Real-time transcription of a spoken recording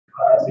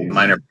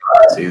Minor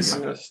prophecies.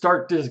 I'm gonna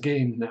start this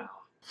game now.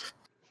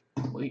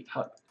 Wait,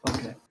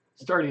 okay.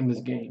 Starting this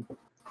game.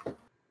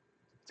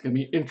 It's gonna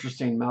be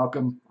interesting,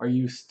 Malcolm. Are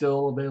you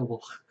still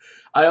available?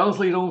 I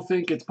honestly don't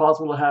think it's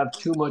possible to have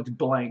too much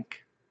blank.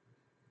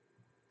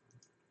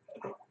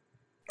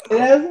 It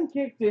hasn't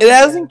kicked in. It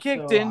hasn't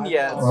kicked in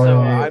yet,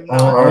 so I'm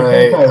not.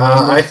 Alright,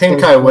 I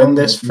think I win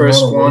this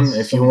first one.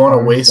 If you want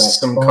to waste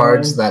some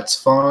cards, that's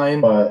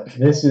fine. But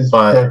this is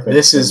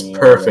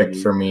perfect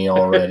for me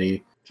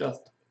already.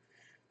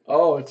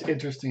 Oh, it's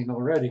interesting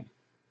already.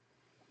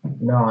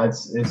 No,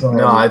 it's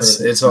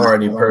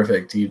already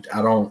perfect.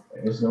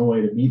 There's no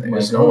way to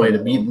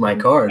beat my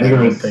card.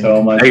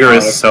 Megara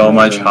is so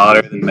much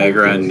hotter than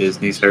Megara and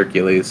Disney's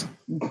Hercules.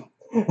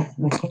 I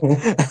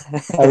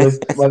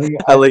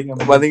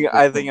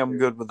think I'm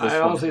good with this. I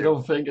honestly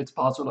don't think it's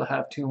possible to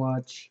have too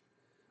much.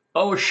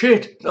 Oh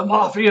shit, the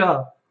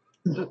Mafia!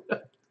 I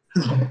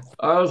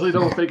honestly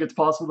don't think it's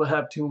possible to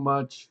have too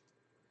much.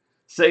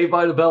 Saved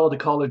by the Bell of the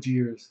college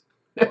years.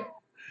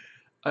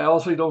 I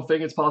honestly don't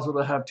think it's possible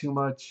to have too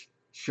much.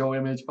 Show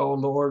image. Oh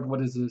lord, what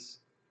is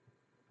this?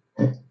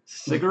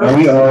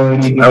 Cigarettes?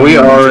 Are we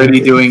already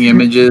doing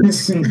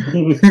images?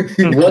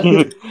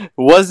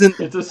 Wasn't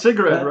It's a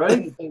cigarette,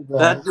 right?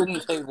 that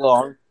didn't take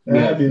long?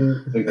 Yes,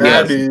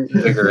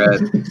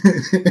 cigarette.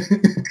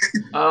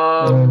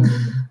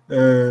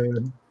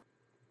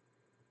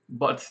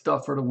 Butt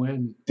stuff for the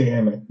win.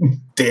 Damn it.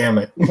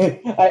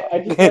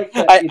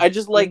 I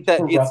just like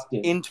that it's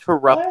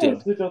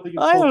interrupted.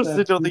 I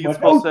honestly don't think it's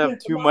supposed to have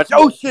too much.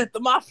 Oh shit, the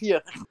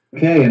Mafia!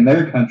 Okay, in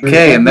their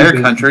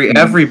country,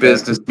 every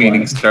business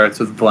meeting starts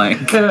with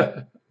blank.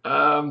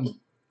 Oh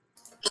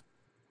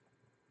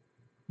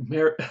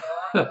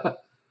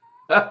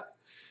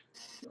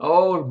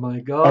my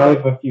god.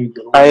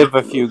 I have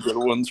a few good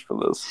ones for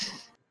this.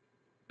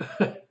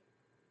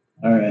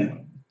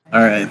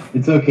 Alright.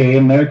 It's okay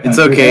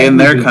in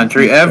their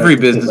country, every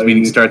business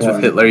meeting starts with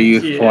Hitler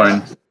Youth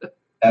Porn.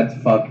 That's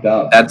fucked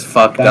up. That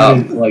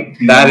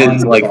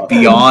is like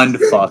beyond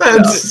fucked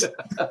up.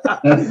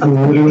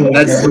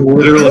 That's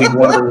literally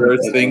one of the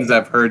worst things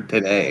I've heard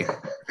today.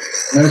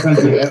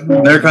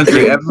 In their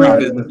country, every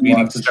business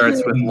meeting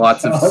starts with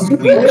lots of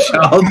sweet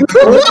child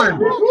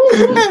porn.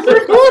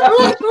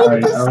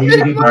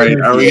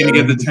 Alright, are we gonna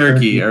get the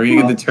turkey? Are we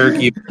gonna get the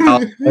turkey?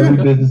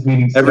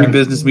 Every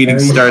business meeting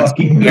starts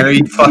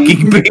Mary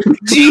fucking baby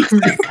Jesus.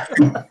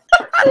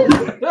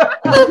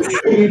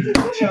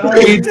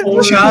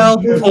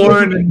 Child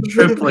porn and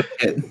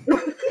triplicate.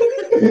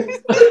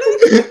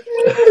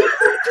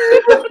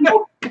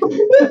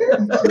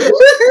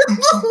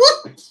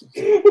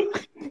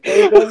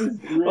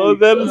 Oh,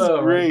 that is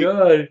great.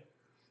 God.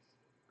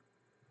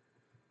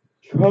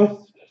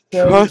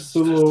 Trust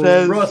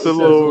says the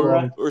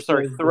Lord. Or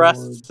sorry,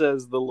 thrust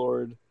says the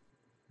Lord.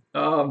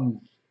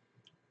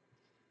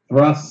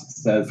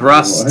 Thrust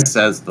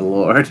says the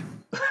Lord.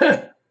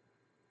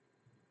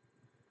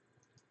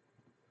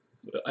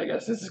 I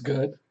guess this is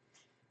good.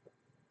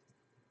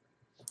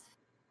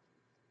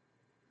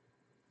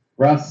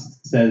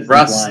 Rust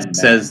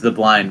says the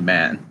blind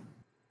man.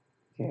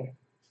 Okay.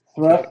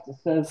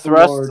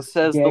 Thrust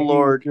says the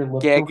Lord,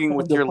 gagging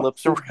with your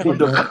lips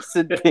around a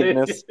busted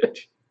penis.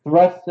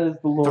 Thrust says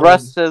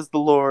the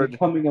Lord,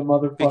 becoming a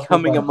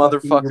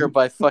motherfucker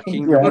by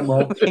fucking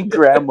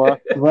grandma.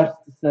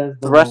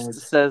 Thrust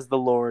says the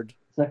Lord,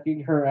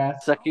 sucking her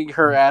ass.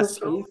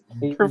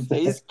 Her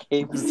face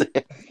caves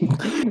in.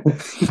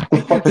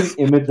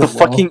 The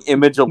fucking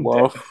image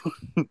alone.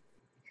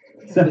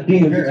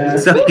 Sucking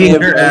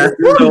her ass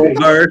so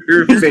hard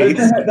her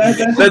face.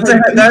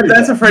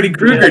 That's a Freddy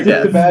Krueger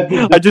death.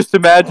 I just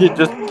imagine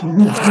just Oh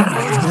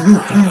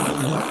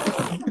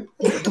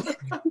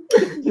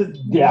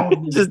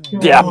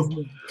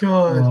my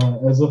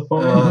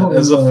god.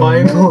 As a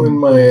final in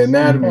my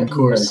anatomy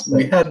course,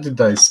 we had to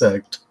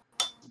dissect.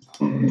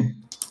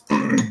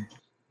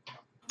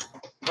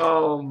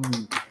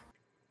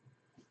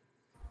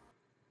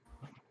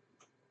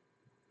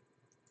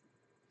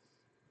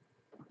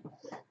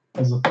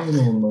 As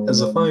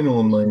a final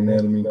in my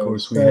anatomy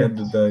course, we had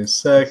to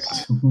dissect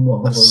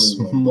a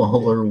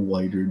smaller,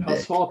 whiter dick.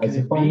 As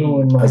a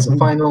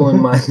final in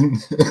my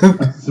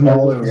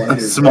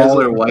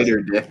smaller,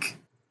 whiter dick.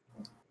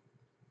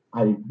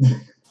 I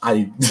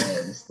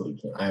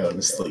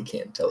honestly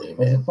can't tell you,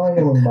 man.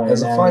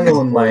 As a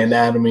final in my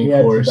anatomy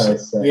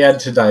course, we had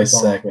to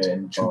dissect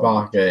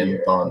Chewbacca in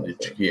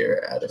bondage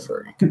gear at a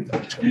furry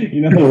convention.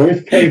 You know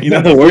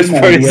the worst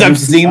part is I've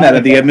seen that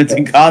at the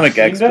Edmonton Comic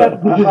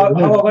Expo.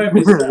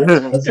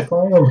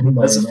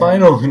 As a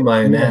final in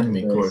my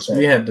anatomy course,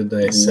 we had to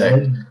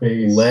dissect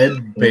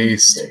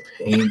lead-based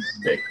paint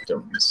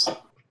victims.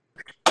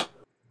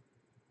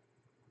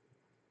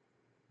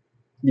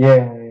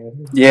 Yeah.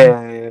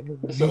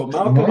 So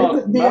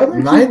Malcolm,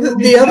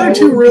 the other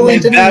two really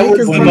didn't That make was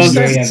as the much most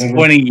sense.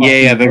 disappointing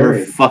yay I've ever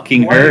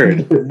fucking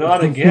heard.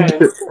 Not again.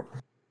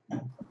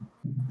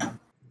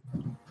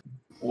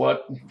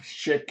 What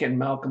shit can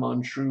Malcolm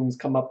on Shrooms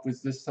come up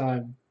with this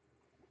time?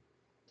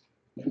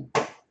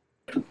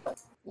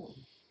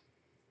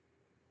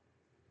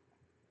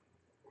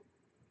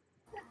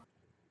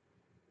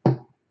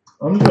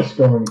 I'm just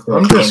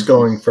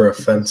going for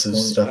offensive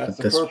stuff at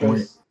this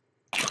point.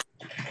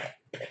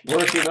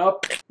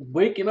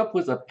 Waking up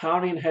with a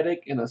pounding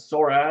headache and a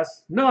sore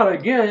ass. Not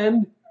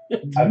again.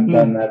 I've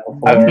done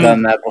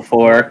that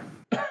before.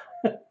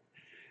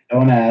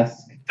 Don't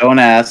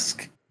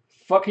ask.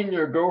 Fucking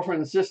your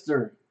girlfriend's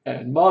sister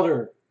and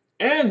mother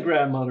and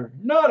grandmother.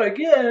 Not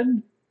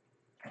again.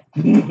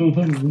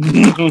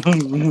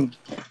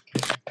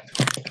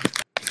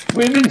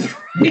 Women's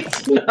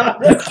rights.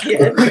 Not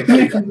again.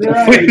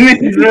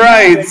 Women's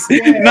rights.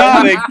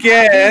 Not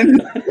again.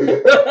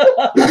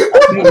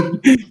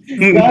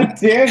 God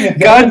damn it.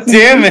 God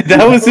damn it.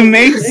 That was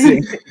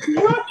amazing.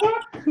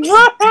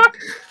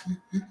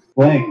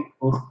 Blank.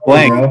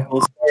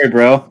 Cool story,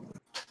 bro.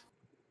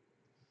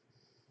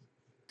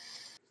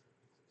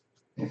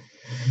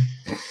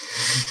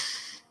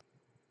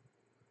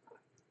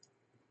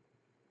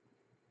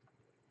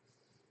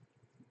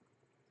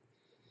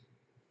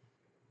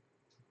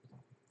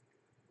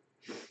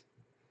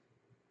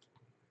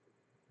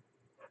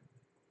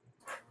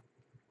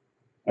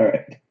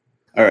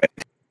 All right.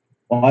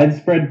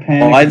 Widespread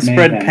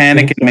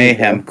panic and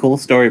mayhem. Cool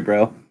story,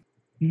 bro.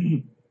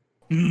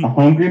 A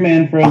hungry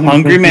man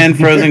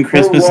frozen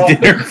Christmas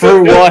dinner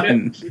for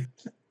one.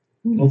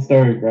 Cool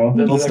story,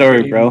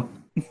 bro.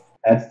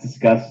 That's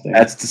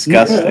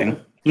disgusting.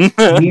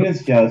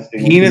 Penis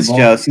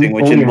jousting,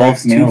 which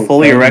involves two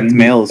fully erect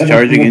males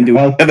charging into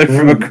each other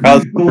from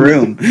across the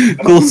room.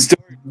 Cool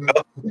story, bro.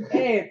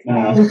 Hey,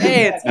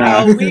 it's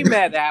how we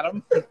met,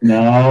 Adam.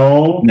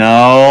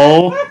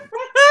 No.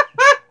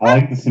 I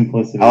like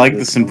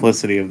the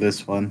simplicity of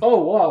this one.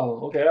 Oh, wow.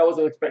 Okay, I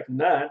wasn't expecting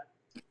that.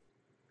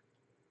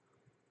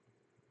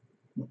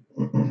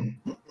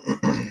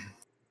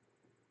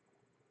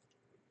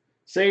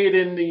 Say it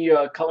in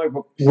the comic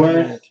book.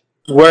 Worst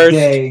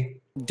day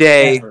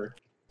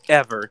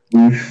ever.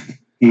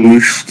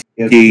 Worst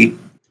day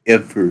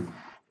ever.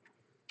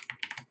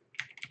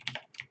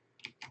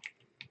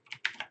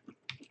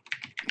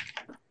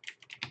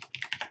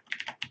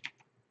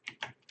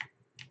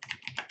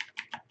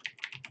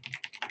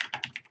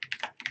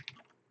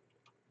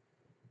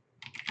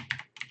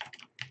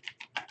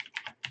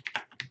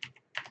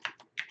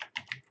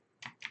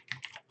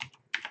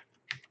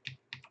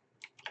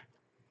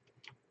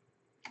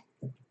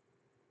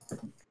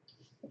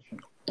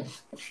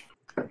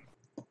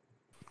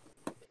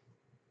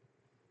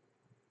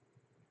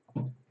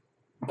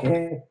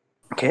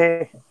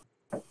 Okay.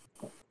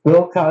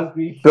 Bill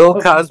Cosby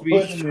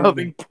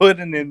shoving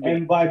pudding in me.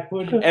 And by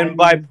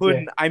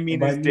pudding, I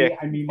mean his dick.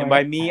 And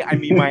by me, I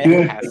mean my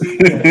ass.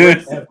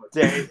 Worst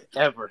day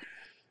ever.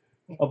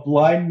 A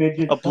blind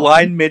midget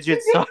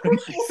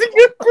sodomizing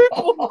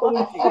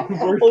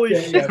people. Holy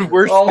shit,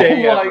 worst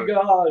day ever. Oh my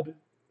god.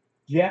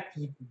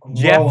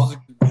 Jeff's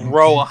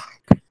grow up.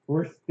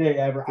 Worst day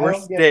ever.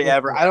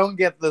 I don't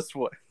get this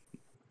one.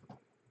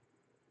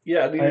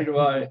 Yeah, neither do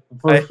I.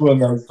 First one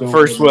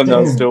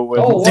that was still with.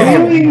 Oh,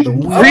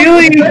 wow.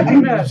 Really?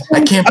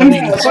 I can't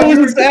believe I'm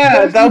so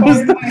sad. That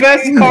was the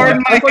best card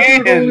in my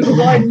hand. It was a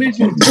blind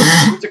midget.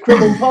 It's a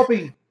crippled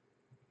puppy.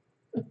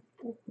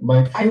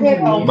 I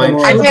can't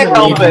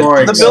help it.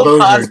 The Bill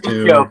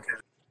Cosby joke.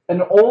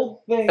 An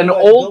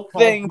old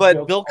thing,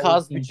 but Bill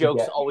Cosby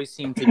jokes always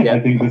seem to get. I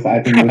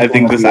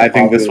think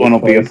this one will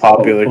be a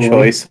popular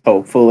choice.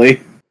 Hopefully.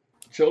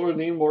 Children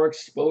need more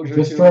exposure.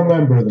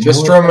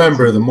 Just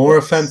remember, the more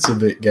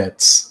offensive it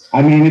gets.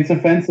 I mean, it's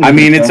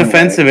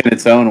offensive in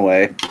its own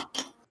way.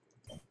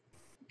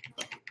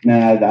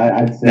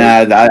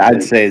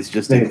 I'd say it's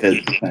just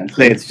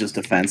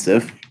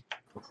offensive.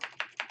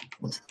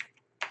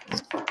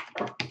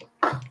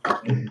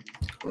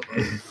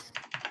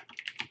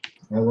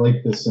 I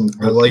like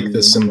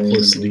the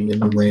simplicity in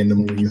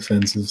randomly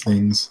offensive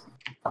things.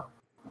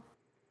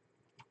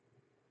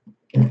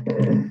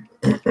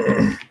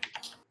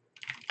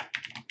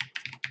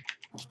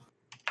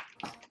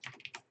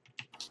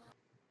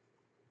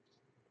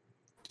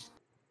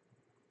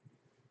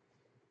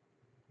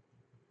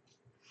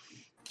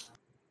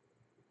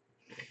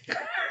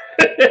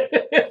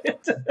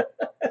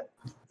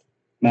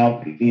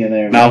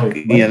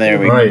 There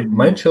we go. Right,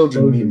 my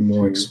children need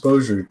more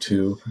exposure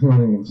to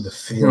the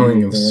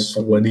feeling of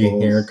sweaty,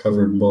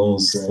 hair-covered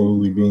balls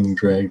slowly being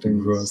dragged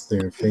across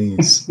their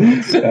face.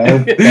 That's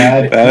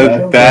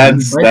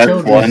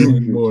one.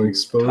 Need more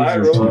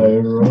exposure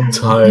to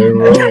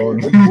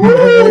Tyrone.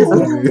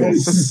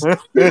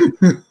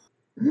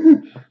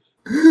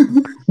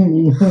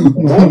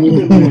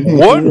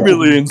 1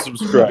 million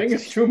subscribers. I think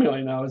it's 2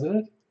 million now, isn't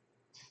it?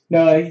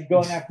 No,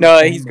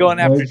 he's going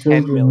after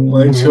 10 million.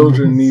 My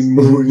children need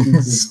more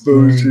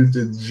exposure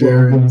to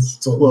Jared's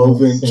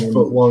 12-inch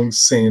foot-long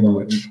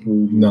sandwich,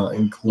 not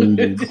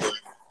included.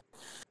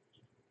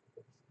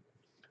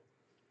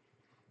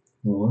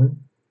 What?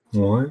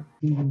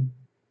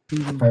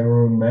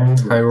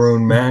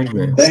 Tyrone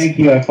Magnus. Thank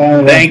you. I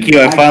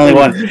finally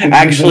won.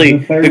 Actually,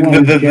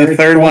 the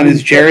third one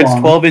is Jared's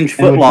 12-inch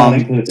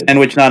foot-long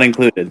sandwich, not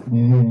included.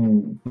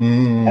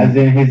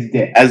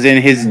 As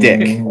in his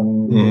dick.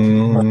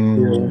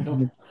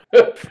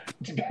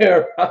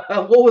 Bear,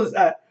 what was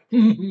that?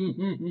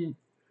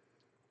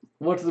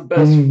 What's the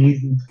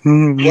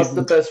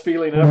best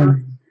feeling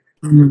ever?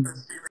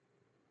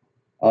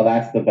 Oh,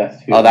 that's the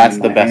best feeling. Oh, that's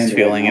the best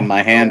feeling in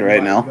my hand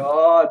right now.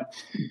 God.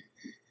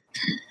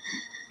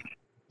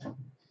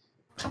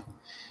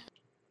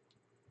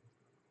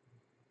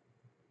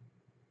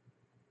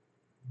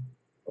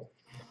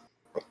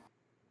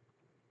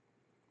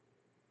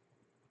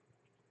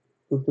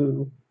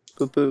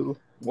 Boo-boo.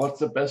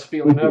 What's the best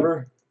feeling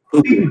ever?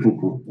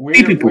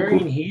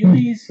 Wearing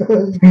Heelys?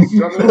 Struggling to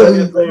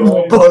get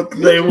the Fuck,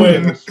 they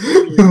win.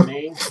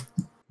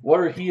 What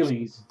are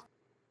Heelys?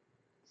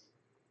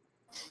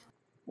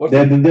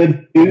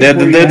 The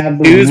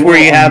shoes where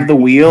you have the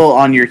wheel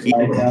on your heel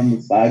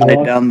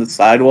right down the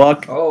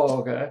sidewalk.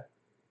 Oh, okay.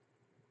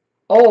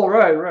 Oh,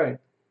 right.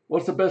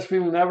 What's the best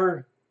feeling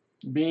ever?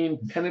 Being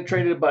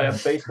penetrated by a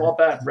baseball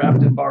bat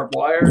wrapped in barbed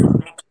wire?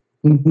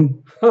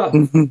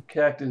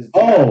 Cactus.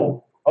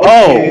 Oh.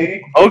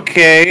 Okay.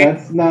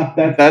 That's not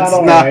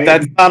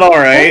all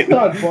right.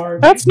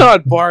 That's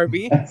not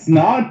Barbie. That's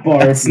not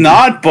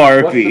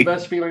Barbie. What's the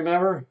best feeling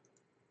ever?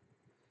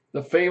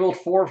 The fabled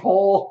fourth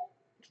hole.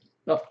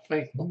 The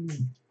fabled.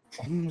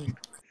 I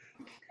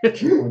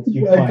can't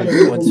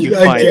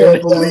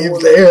believe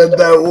they had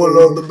that one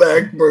on the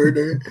back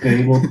burner.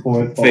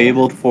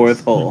 Fabled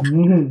fourth hole.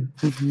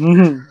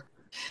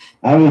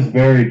 I was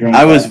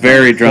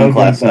very drunk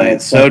last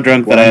night. So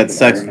drunk that I had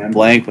sex with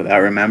blank without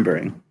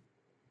remembering.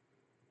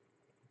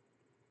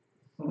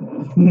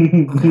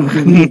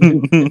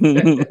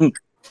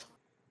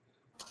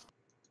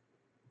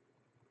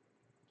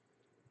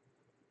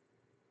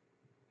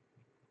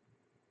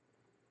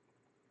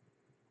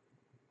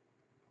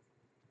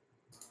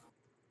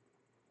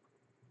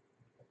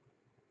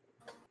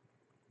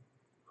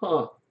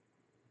 Huh.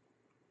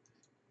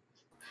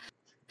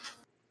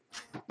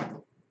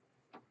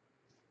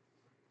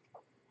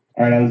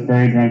 Alright, I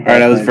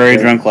was very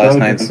drunk last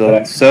night.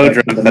 So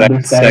drunk that I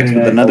had sex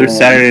with another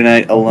Saturday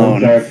night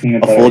alone. A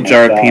full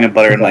jar of peanut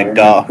butter in my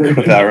dog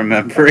without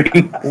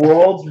remembering.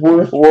 World's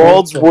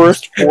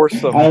worst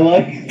foursome. I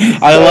like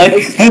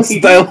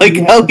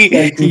how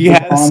he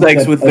has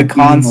sex with the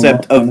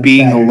concept of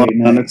being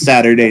alone on a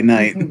Saturday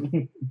night.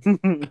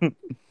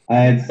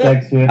 I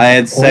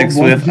had sex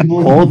with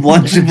old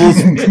Lunchables.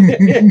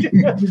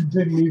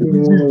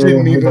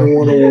 Didn't even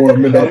want to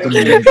warm it up.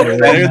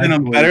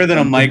 Better than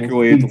a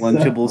microwaved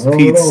Lunchables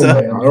pizza.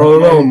 I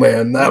don't know,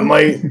 man. That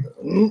might.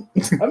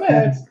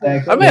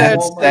 I've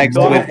had sex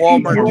with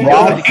Walmart.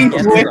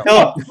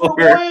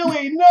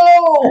 Really?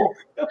 No!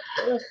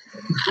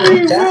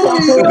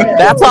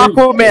 That's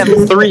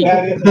Aquaman 3.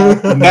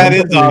 That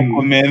is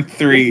Aquaman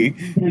 3.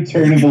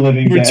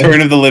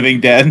 Return of the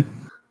Living Dead.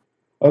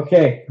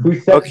 Okay, who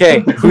set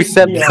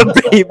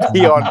the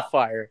baby on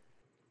fire?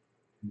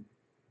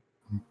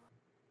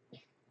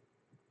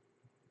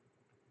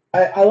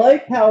 I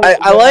like how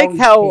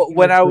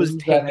when I was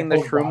taking the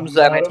shrooms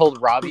and I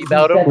told Robbie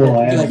about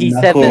them, he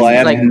said Cool, this. I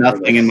have Like,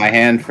 nothing in my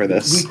hand for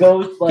this.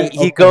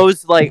 He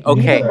goes like,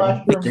 okay,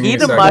 the key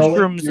to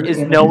mushrooms is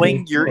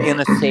knowing you're in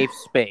a safe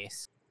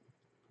space.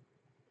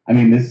 I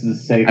mean, this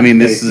is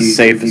as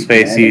safe a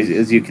space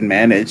as you can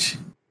manage.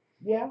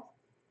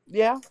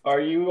 Yeah. Are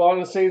you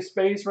on a safe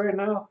space right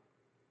now?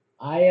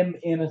 I am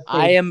in a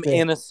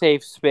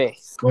safe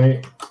space.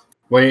 Wait.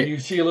 You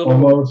see a little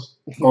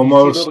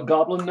almost little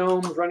goblin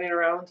gnomes running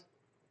around.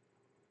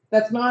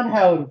 That's not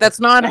how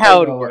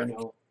it works.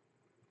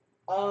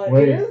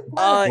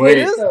 It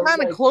is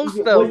kind of close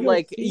though.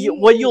 Like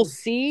what you'll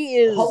see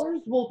is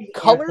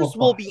colors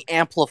will be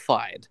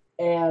amplified.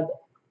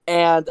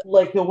 And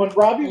like when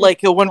Robbie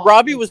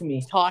was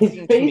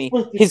talking to me,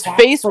 his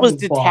face was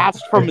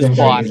detached from his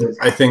body.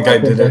 I think I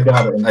did it.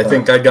 I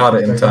think I got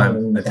it in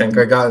time.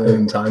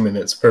 And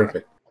it's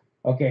perfect.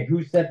 Okay,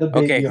 who set the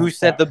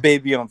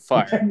baby on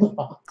fire?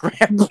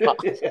 Grandpa.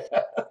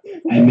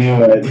 I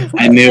knew it.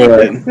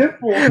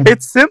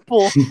 It's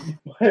simple.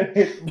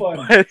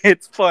 But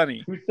it's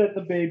funny. Who set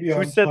the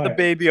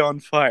baby on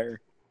fire?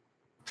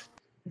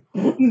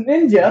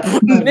 Ninja.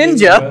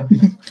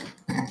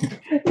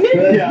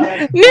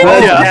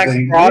 Jack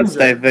Frost,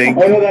 I think.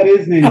 Oh no, that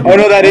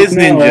is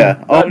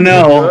Ninja. Oh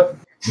no.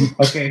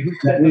 Okay, who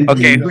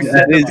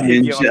set the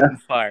baby on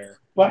fire?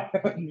 Bye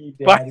on me,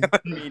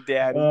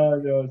 Daddy.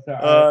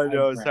 Oh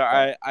no,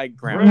 sorry. I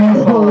grabbed.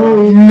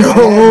 Oh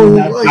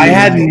no! I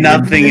had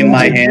nothing in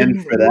my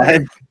hand for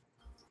that.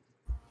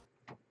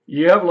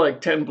 You have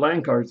like 10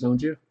 blank cards,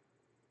 don't you?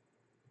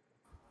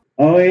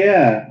 Oh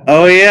yeah.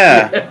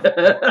 Yeah.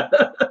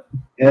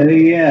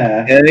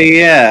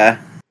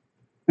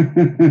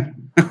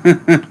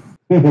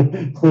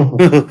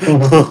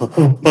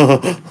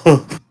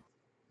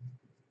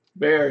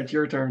 Bear, it's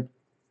your turn.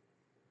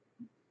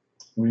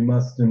 We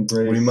must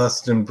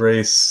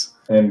embrace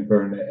and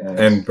burn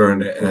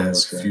it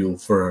as fuel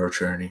for our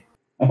journey.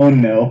 Oh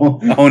no.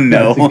 Oh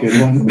no.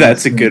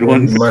 That's a good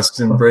one. We must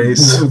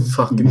embrace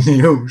fucking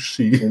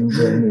Yoshi and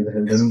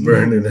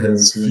burn it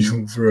as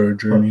fuel for our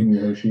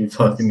journey.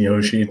 Fucking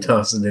Yoshi,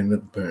 toss it into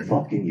the burn.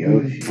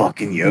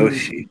 Fucking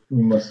Yoshi.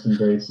 We must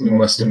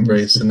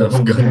embrace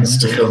enough guns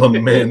to kill a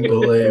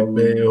Mandalay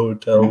Bay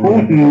hotel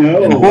room.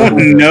 Oh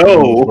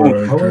no.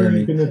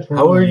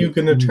 How are you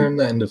gonna turn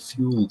that into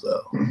fuel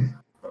though?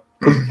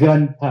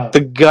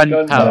 The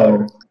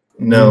gunpowder.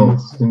 No,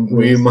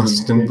 we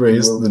must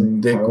embrace the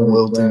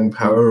dick-wilting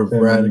power of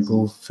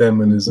radical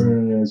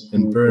feminism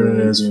and burn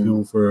it as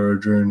fuel for our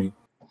journey.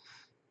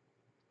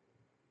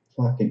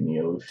 Fucking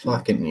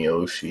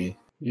Yoshi.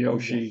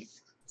 Yoshi.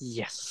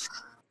 Yes.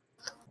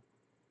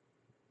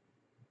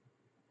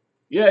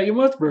 Yeah, you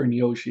must burn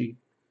Yoshi.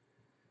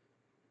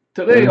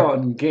 Today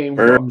on Game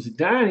Grumps,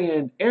 Danny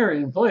and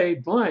Aaron play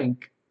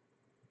blank.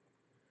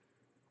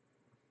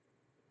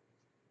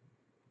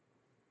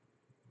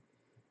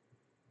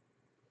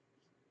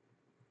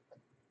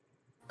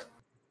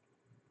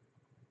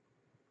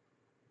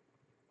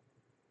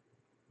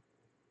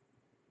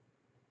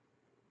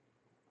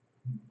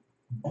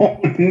 Oh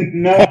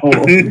no!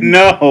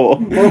 No! Oh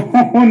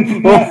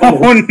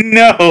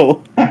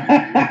no!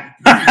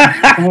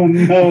 Oh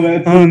no!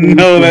 That's oh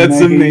no!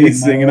 That's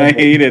amazing, and I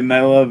hate it, and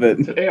I love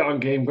it. Today on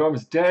Game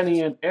Grumps,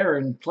 Danny and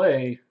Aaron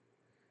play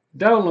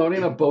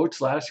downloading a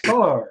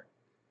boat/car.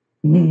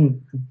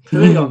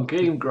 Today on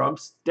Game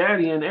Grumps,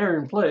 Danny and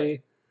Aaron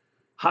play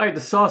hide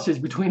the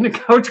sausage between the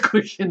couch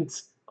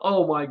cushions.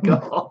 Oh my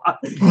god!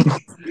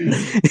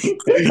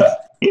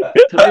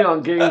 Today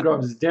on Game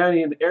Grumps,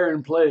 Danny and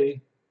Aaron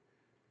play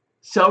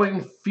selling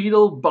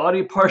fetal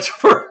body parts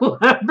for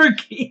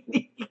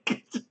Lamborghini.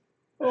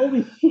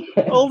 Holy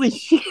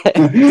shit!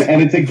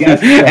 And it's a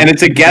guest. And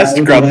it's a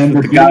guest grub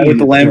with the guy with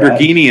the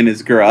Lamborghini in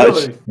his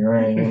garage. Really?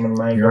 You're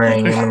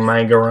hanging in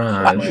my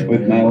garage.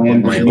 With my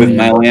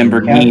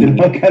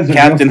Lamborghini.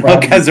 Captain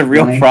Hook has a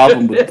real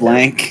problem with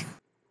blank.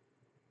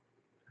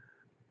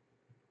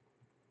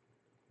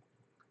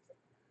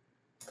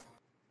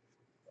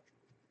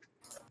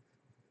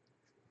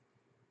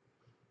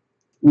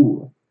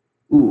 Ooh.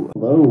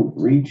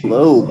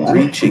 Low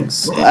reaching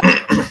slap.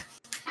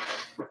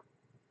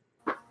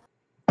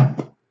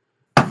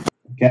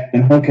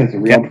 Captain Hook has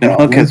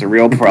a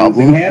real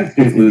problem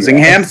with losing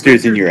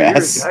hamsters in your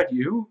ass. Is that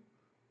you?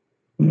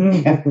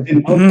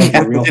 Captain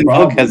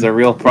Hook has a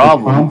real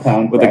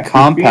problem with a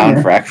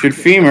compound fractured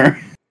femur.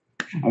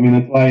 I mean,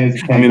 that's why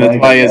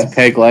he has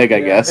peg leg,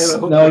 I guess.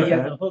 No,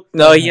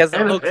 he has a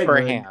hook for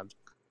a hand.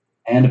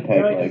 And a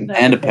peg leg.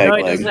 And a peg No,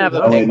 he leg. doesn't have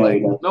a peg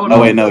leg.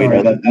 No, he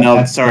doesn't.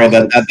 No, sorry,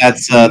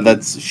 that's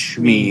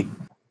Shmee.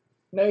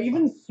 No,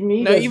 even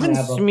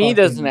Smee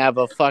doesn't have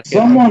a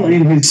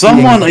fucking.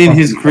 Someone in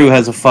his crew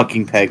has a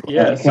fucking peg leg.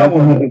 Yeah,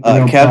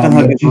 Captain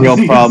Hook has a real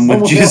problem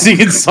with jizzing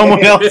in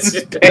someone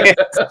else's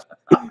pants.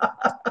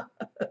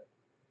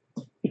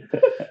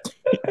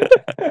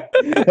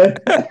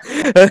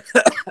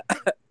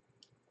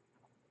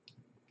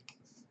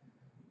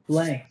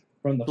 Blank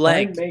from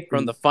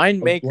the fine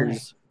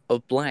makers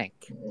of blank.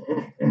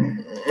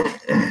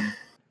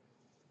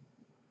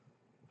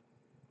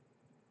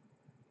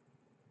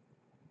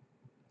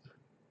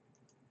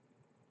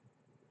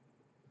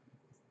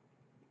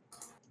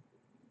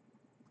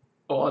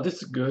 Oh,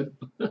 this is good.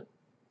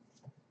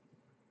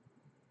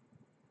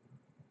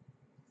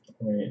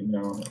 Wait,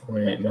 no,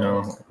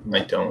 I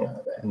don't.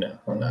 No,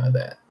 none of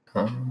that.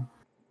 From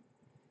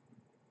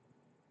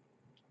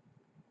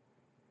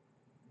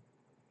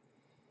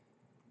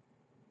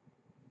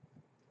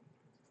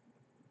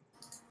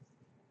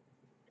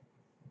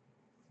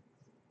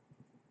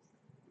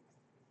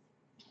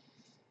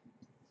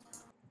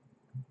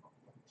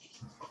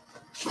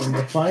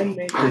the fine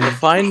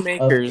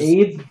makers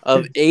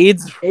of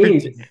AIDS for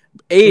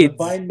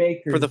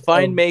the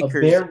fine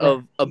makers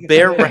of a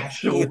bear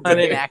rescue on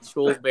an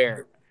actual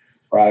bear.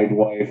 Bride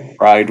wife,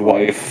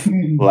 life.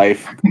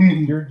 From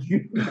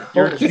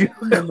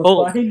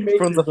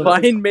the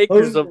fine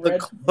makers of the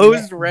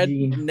closed red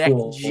neck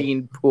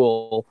jean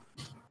pool.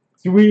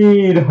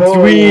 Sweet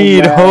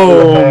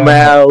home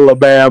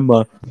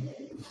Alabama.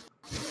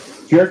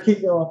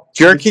 Jerking off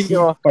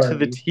to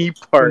the tea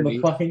party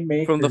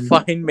from the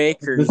fine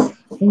makers of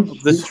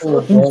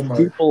the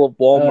people of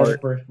Walmart.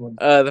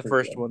 The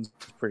first one's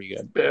pretty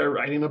good. Bear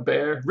riding a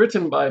bear,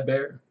 written by a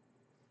bear.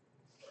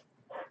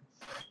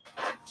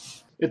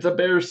 It's a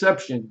bear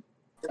reception.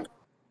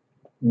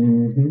 I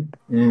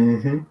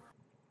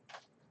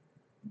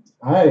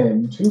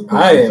am 2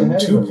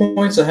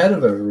 points ahead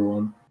of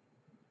everyone.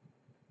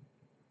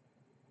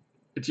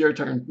 It's your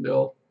turn,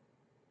 Bill.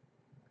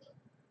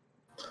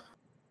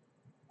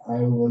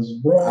 I was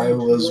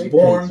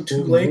born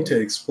too late to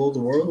explore the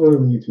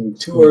world,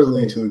 too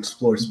early to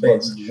explore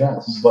space,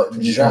 but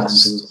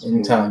just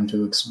in time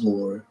to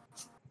explore.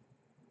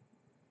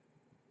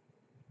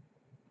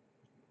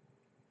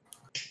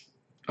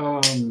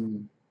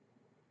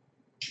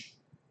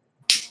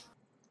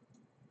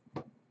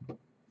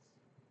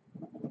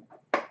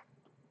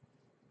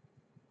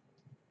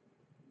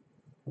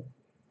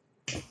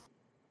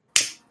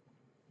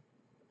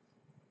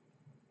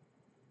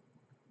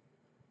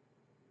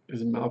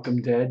 Is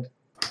Malcolm dead?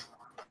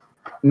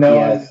 No,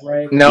 Yes. I'm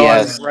writing. No,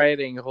 Yes. I'm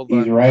writing. Hold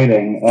He's on.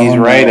 writing. Oh, He's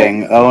no.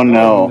 writing. Oh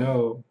no.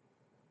 No.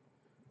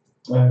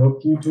 I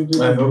hope you two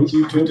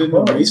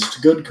didn't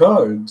waste good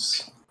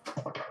cards.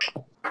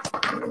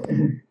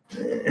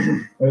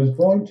 I was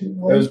born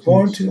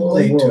too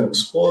late to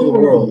explore the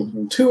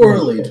world, too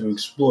early to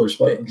explore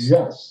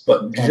space,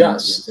 but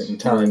just in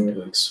time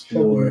to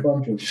explore,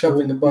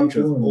 shoving a bunch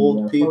of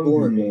old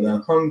people in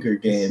the Hunger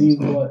Games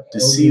to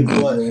see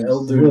what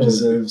elder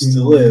deserves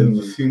to live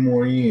a few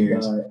more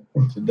years,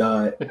 to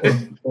die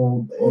of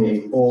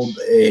old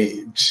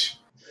age.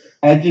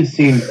 That just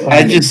seems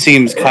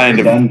kind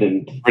of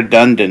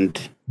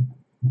redundant.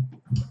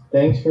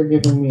 Thanks for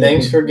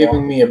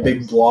giving me a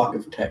big block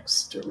of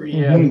text to read.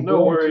 Yeah,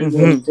 no worries.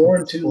 I was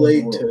born too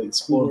late to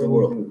explore the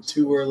world,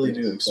 too early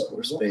to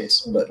explore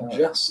space, but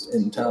just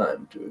in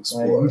time to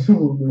explore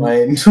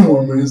my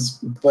enormous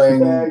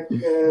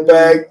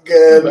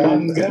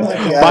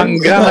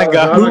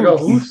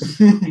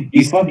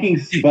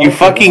You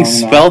fucking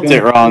spelt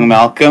it wrong,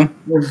 Malcolm.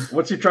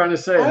 What's he trying to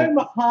say? I'm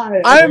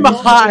high. Are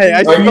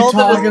you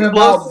talking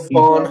about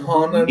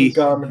Bonhana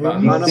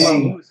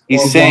Ganhu?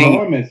 He's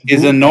saying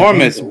his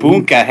enormous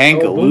bunka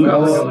hankaloo.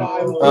 No,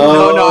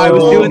 I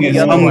was doing the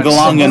other one. No,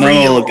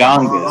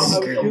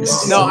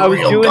 I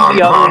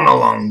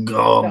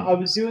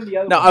was doing the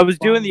other one. No, I was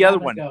doing the other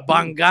one.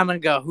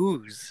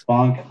 Banganagahoos.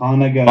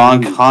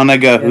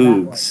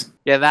 Bankanagahoogs.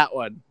 Yeah, that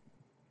one.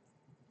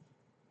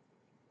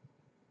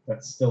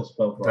 That's still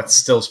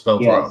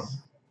spelled wrong.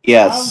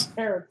 Yes.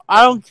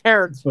 I don't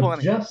care. It's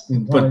funny.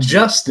 But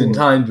just in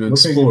time to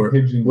explore,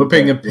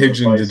 whipping a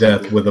pigeon to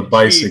death with a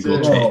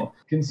bicycle chain.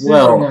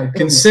 Well,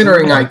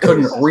 considering I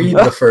couldn't read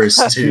the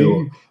first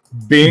two,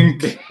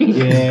 Bink.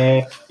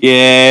 Yeah.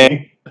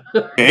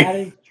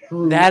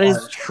 That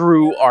is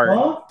true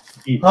art.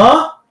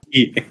 Huh?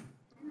 Yeah.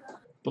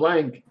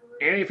 Blank.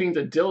 Anything's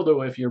a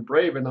dildo if you're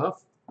brave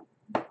enough.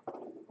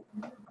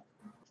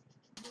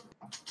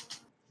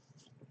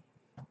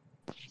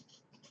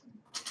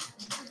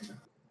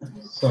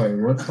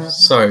 Sorry,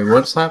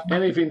 what's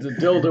happening? Anything's a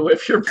dildo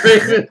if you're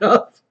brave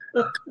enough.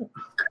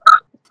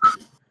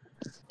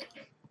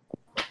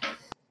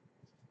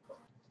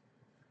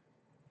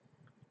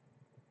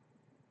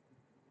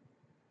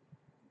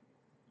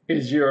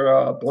 Is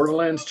your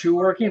Borderlands 2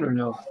 working or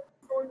no?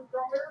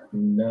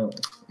 No.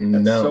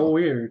 That's so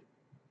weird.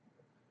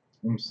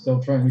 I'm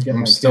still trying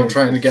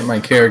to get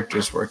my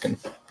characters working.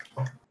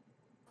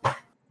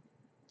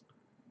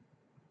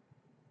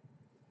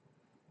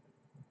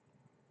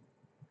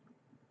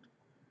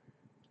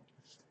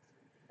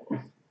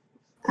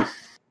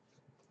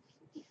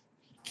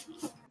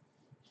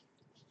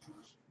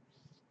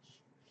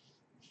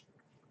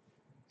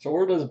 So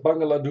where does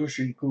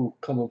Bangladeshi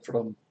come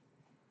from?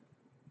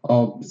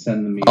 I'll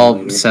send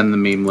the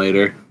meme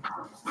later.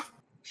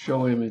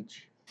 Show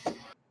image.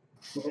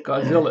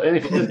 Godzilla.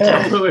 Anything to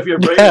tell if you're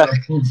brave enough.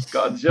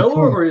 Godzilla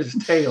or his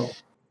tail?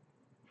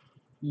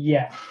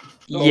 Yeah.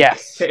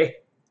 Yes. Okay.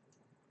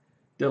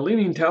 The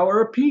Leaning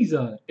Tower of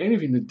Pisa.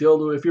 Anything to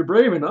dildo if you're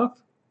brave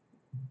enough.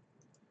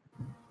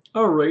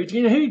 A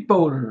raging hate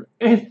boner.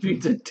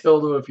 Anything to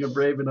dildo if you're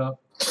brave enough.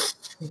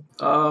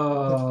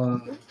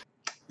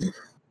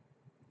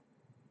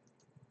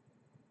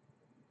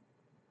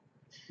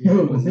 Damn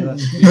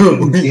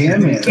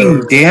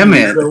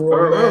it.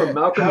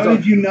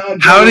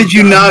 How did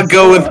you not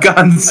go with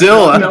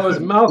Godzilla? That was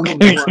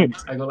Malcolm's one.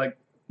 I go like,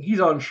 he's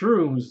on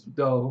shrooms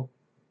though.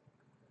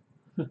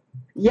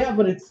 Yeah,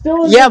 but it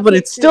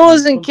still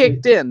isn't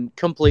kicked in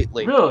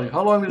completely. Really?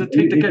 How long does it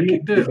take to get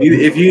kicked in?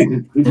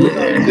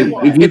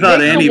 If you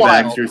thought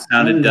anti-vaxxers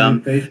sounded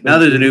dumb, now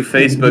there's a new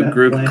Facebook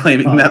group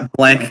claiming that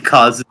blank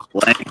causes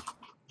blank.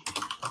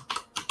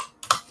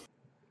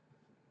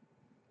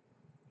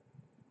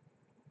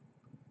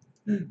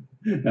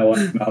 Now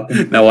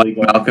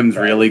Malcolm's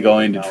really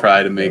going to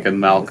try to make a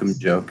Malcolm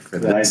joke for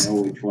this.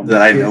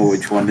 That I know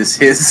which one this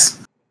is.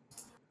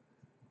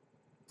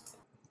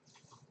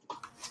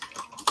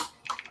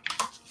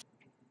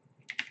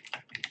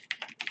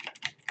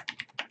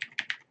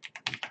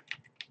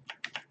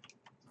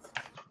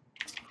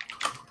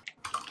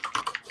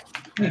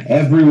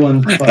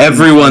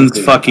 Everyone's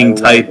fucking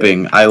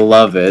typing. I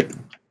love it.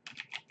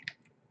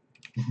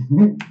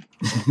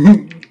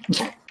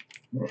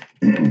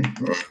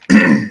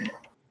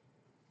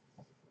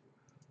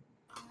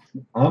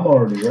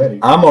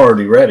 I'm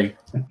already ready.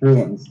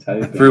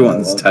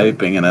 Everyone's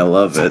typing, and I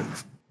love it.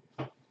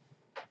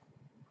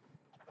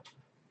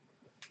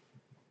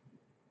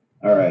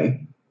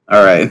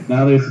 All right.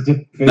 Now there's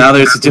a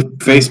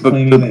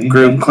Facebook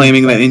group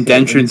claiming that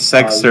indentured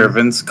sex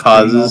servants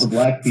causes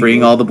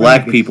freeing all the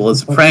black people.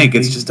 It's a prank.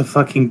 It's just a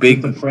fucking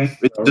big.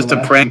 It's just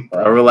a prank.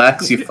 Bro.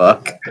 Relax, you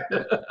fuck.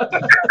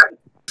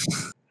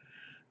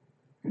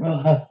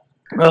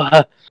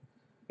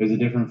 There's a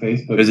different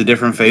Facebook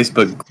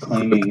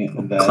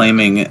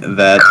claiming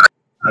that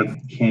I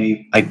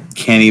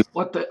can't even.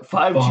 What the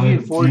 5G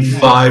and 4G?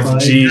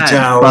 5G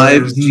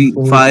towers.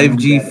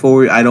 5G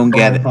 4. I don't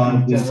get it.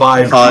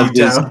 5G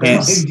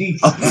towers.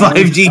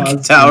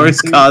 5G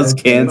towers cause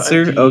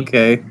cancer. 5G.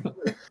 Okay.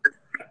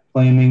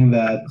 Claiming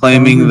that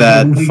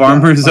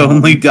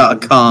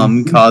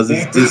farmersonly.com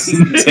causes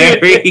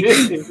dysentery.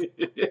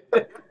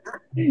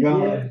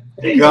 God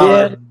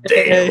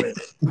damn it.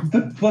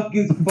 The fuck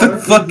is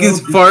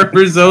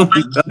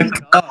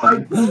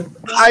farmersonly.com?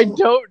 I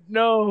don't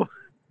know.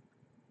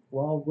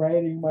 While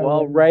writing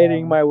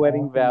my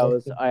wedding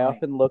vows, I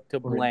often look to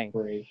blank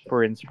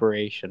for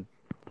inspiration.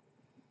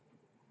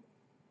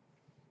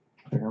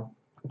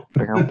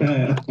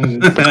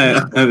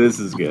 This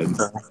is good.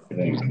 I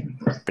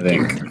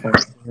think.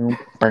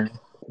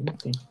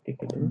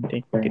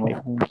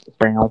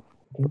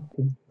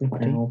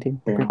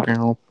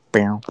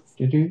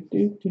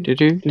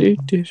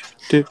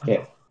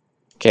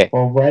 Okay.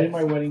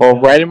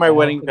 While writing my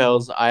wedding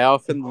vows, I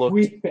often look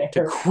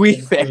to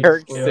Queef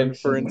Erickson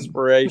for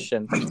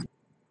inspiration.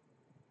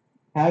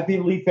 Happy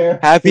Leaf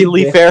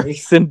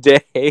Erickson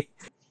Day.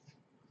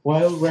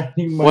 While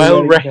writing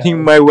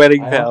my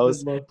wedding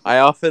vows, I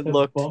often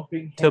look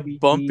to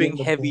bumping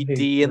Heavy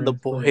D and the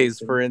Boys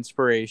for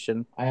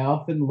inspiration. I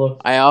often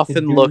looked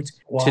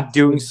to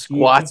doing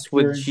squats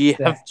with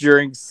GF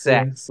during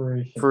sex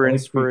for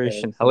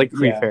inspiration. I like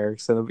Queef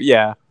Erickson.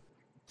 Yeah.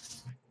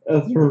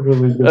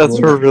 That's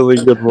a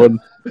really good one.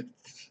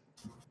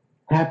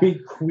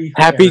 Happy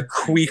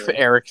Queef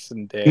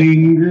Erickson Day.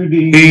 Dinger.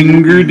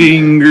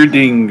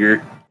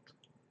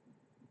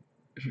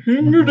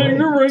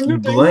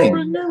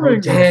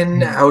 Blank.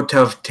 10 out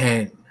of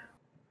 10.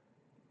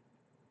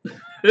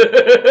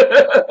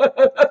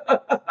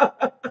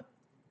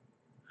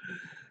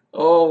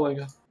 Oh my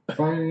god.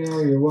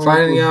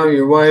 Finding out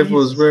your wife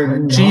was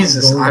murdered.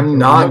 Jesus, I'm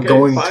not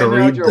going to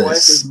read your wife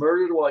was this.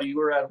 murdered while you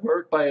were at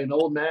work by an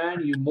old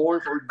man. You mourn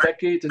for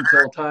decades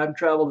until time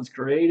travel is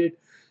created.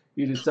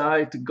 You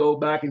decide to go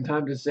back in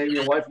time to save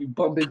your wife. You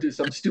bump into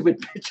some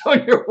stupid bitch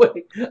on your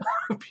way.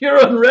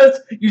 Pure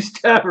unrest. You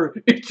stab her.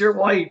 It's your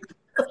wife.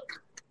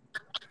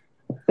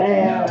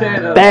 Bam.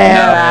 10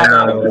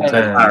 out of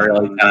 10. Not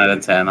really 10 out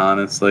of 10,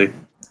 honestly.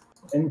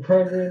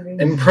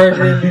 Impregnating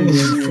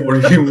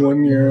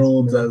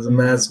 41-year-olds as a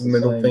massive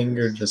middle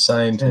finger to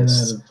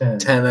scientists.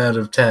 10 out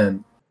of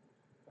 10.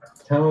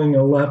 Telling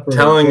a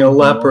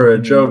leper a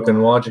joke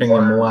and watching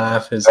him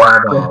laugh his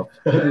head off.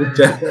 10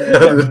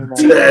 out of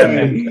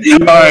 10.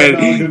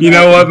 Alright, you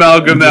know what,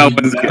 Malcolm? That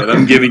one's good.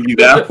 I'm giving you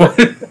that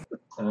one.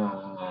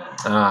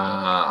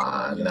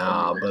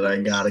 Nah, but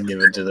I gotta give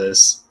it to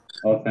this.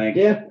 Oh, thank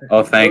you.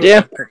 Okay.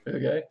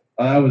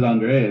 Oh,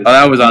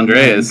 that was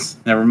Andreas.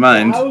 Never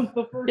mind. I was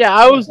the first.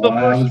 I was the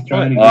first.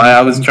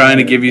 I was trying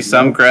to give you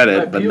some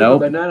credit, but nope. nope.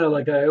 The banana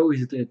like I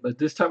always did, but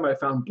this time I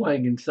found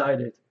blank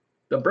inside it.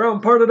 The brown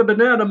part of the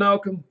banana,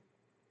 Malcolm.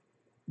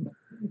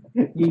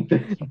 Eat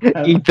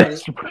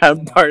this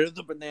brown part of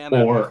the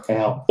banana.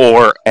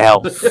 Or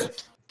else.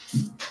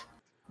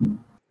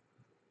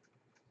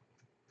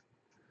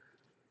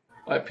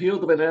 I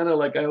peeled the banana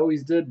like I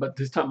always did, but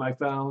this time I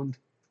found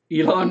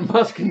Elon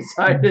Musk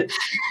inside it.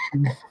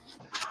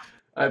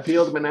 I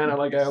peeled the banana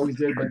like I always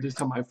did, but this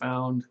time I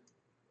found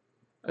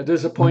a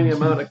disappointing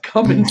amount of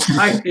cum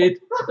inside it.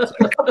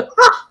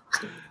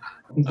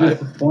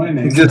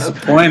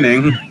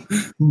 Disappointing.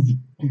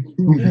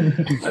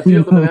 I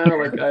peeled the banana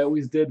like I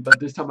always did,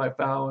 but this time I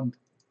found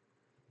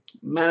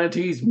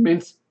manatees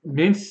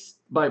minced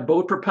by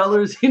boat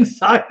propellers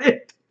inside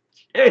it.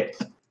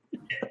 Shit.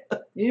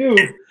 Ew. Oh,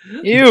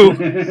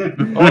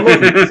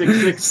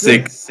 look,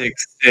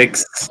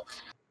 666.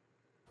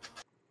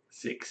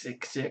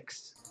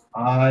 666.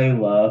 I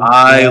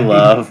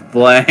love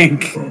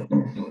blank.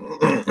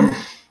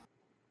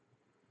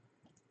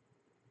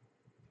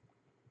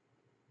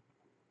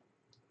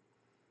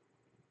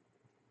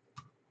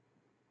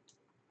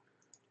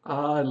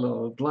 I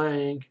love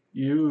blank.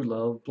 You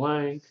love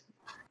blank.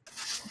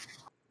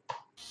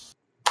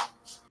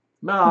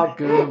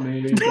 Malcolm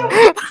is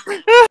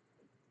the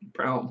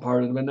brown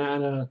part of the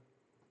banana.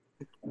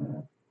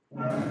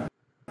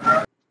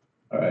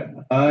 Alright.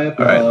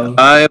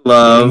 I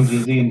love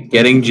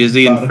getting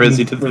Jizzy and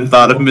Frizzy to the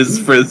thought of Miss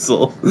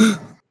Frizzle.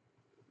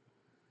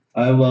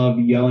 I love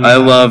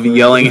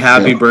yelling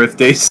happy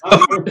birthday.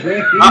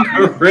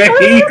 Happy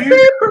birthday!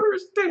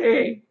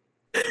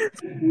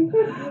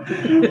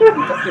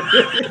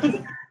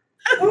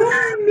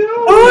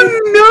 Oh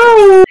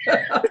no!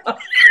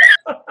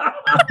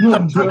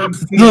 Love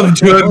drugs,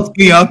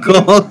 the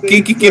alcohol,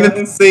 kicking it at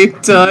the same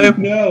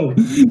time. No,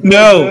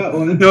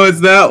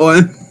 it's that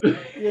one.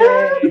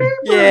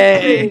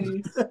 Yay!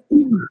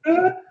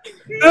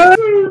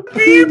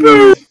 Happy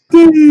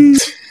birthday!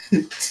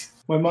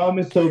 My mom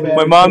is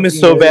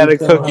so bad. At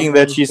cooking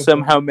that she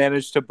somehow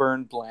managed to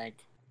burn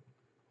blank.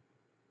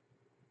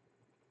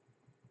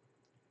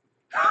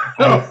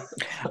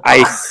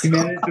 Ice.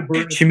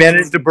 She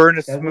managed to burn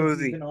a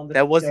smoothie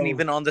that wasn't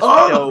even on the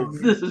stove.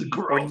 This is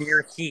gross. Or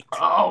near heat.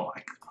 Oh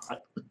my god.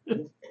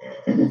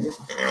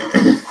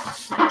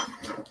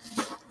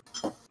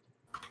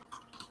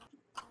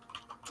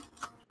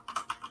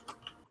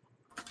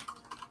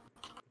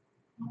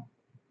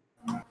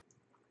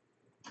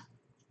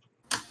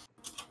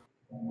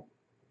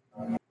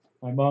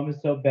 My mom is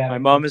so bad. My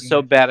mom is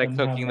so bad at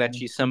cooking that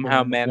she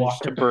somehow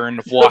managed to burn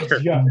water.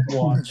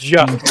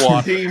 Just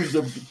water. Seems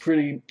a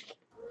pretty.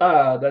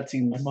 That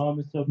seems. My mom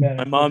is so bad.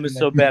 My mom is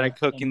so bad at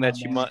cooking that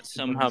she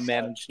somehow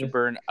managed to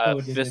burn a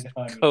fist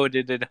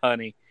coated in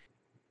honey.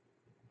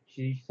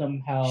 She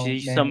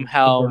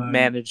somehow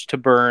managed to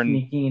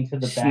burn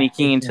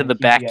sneaking into the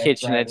back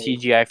kitchen at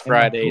TGI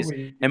Fridays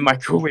and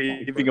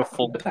microwaving a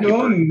full pepper.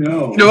 Oh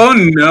no! Oh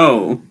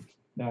no!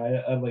 No,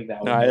 I like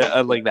that one. No,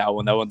 I like that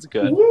one. That one's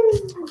good.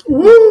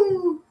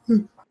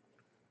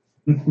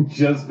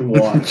 Just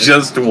water.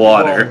 Just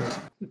water.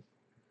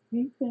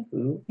 Hey,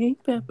 Babu. Hey,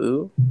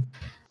 Babu.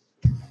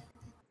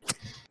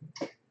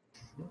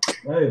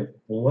 I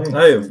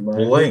have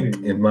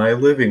blank in my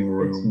living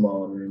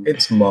room.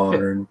 It's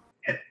modern.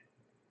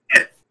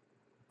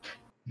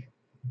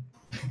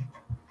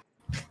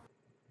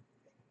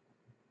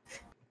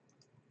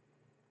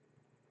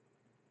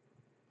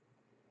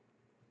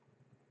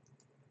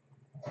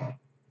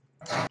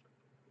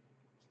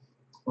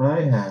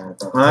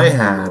 I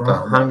have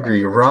a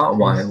hungry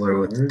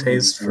Rottweiler with a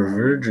taste for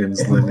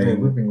virgins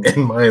living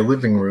in my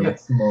living room.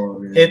 It's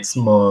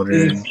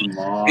modern.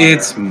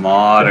 It's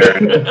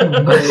modern.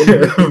 I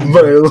have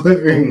my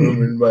living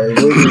room in my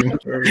living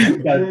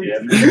room.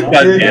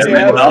 God damn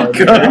it,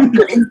 Malcolm.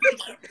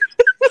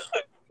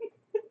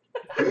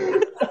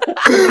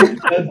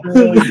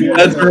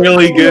 That's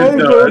really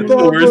good though. That's the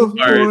worst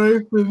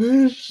part.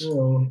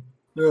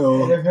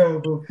 No, I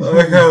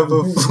have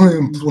a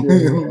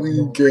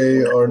flamboyantly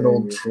gay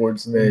Arnold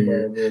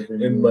Schwarzenegger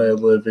in my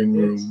living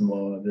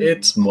room.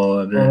 It's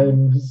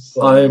modern.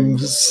 I'm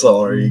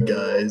sorry,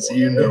 guys.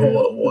 You know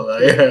what one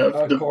I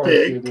have to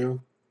pick.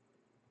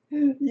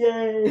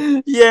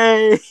 Yay!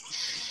 Yay!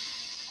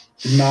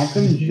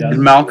 Did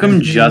Malcolm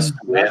just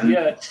win?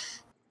 Yet.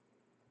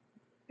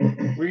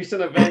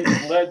 Recent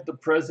events led the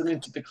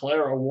president to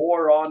declare a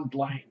war on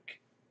blank.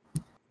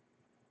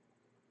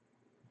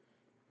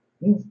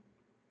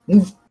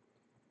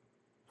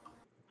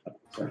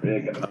 Sorry, I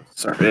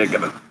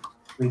gotta.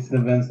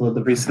 Recent events led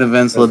the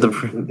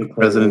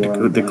president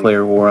to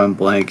declare war on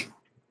blank.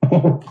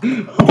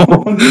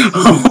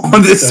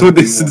 This would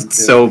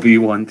so be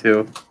one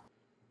too.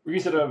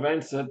 Recent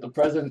events led the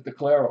president to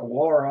declare a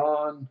war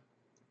on.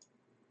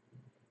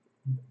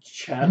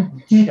 China.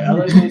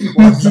 Yeah. He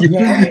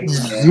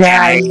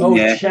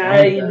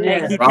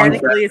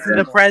technically isn't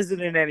the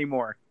president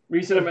anymore.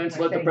 Recent events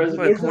led the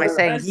president. What am I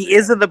saying? He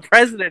isn't the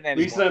president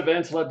anymore. Recent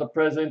events led the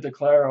president to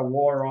declare a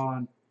war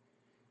on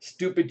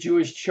stupid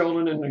Jewish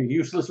children and their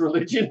useless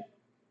religion.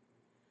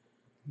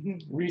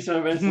 Recent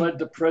events led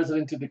the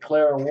president to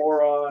declare a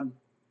war on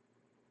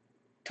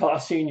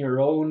tossing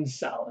your own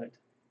salad.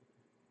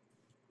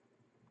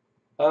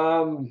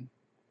 But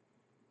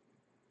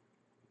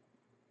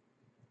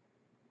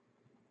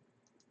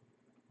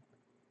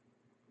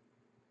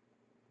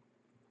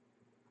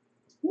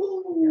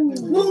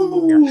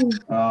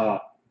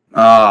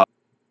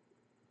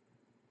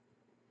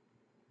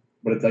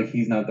it's like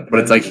he's not the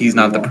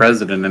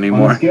president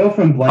anymore.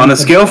 On a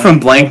scale from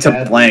blank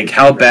to blank,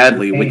 how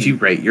badly would you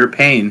rate your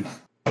pain?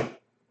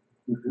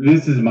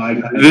 This is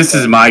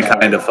my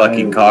kind of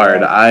fucking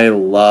card. I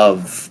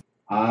love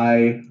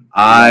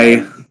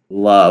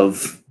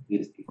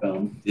Disney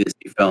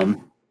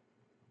film.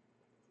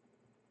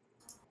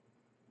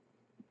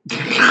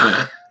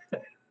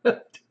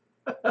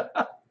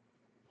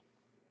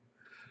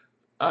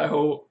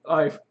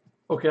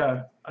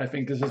 I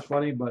think this is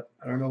funny, but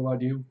I don't know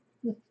about you.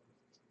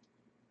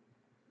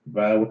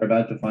 We're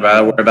about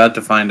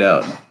to find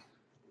out.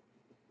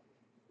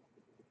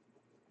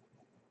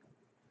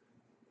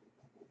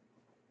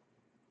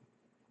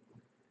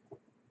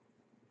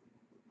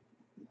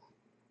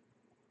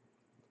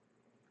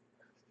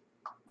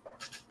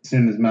 As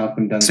soon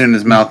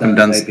as Malcolm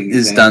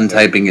is done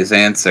typing his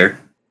answer.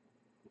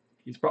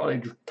 He's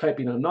probably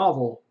typing a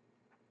novel.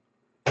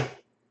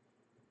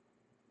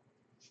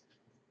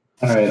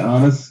 All right,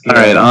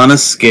 on a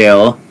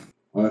scale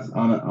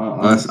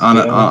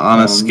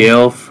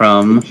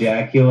from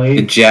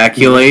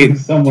ejaculate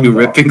to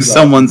ripping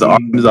someone's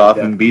arms off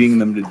and beating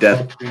them to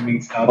death,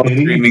 screaming, "Stop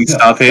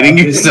hitting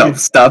yourself!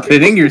 Stop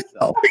hitting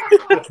yourself!"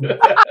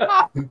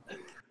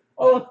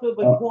 So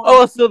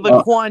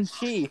the Quan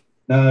Chi.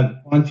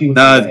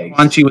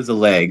 Quan Chi was a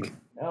leg.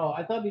 No,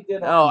 I thought he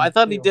did. I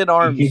thought he did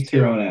arms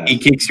too. He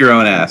kicks your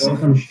own ass. Go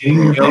from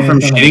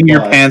shitting your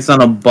pants on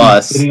a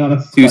bus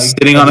to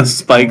sitting on a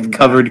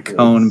spike-covered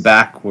cone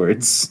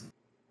backwards.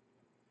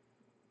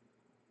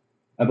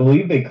 I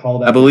believe they call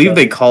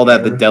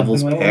that the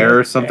devil's pear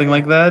or something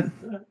like that.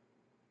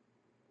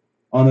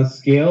 On a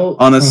scale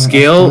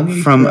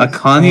from a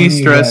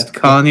Kanye-stressed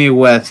Kanye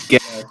West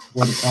gets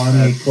what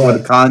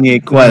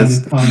Kanye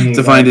quest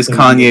to find his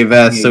Kanye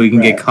vest so he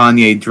can get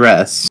Kanye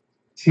dressed.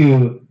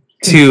 To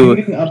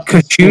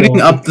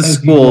shooting up the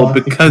school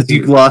because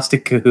you lost a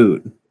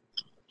Kahoot.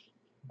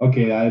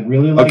 Okay, I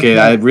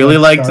really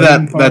liked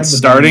that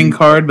starting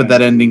card, but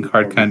that ending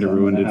card kind of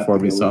ruined it for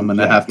me, so I'm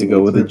gonna have to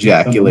go with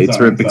ejaculate,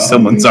 ripping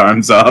someone's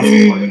arms off.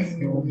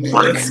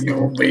 Let's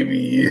go,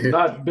 baby.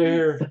 Not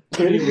bear.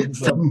 Hitting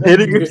himself.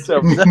 Hitting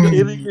yourself.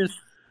 Hitting yourself.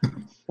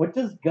 What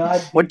does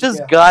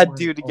God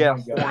do to get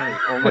horny?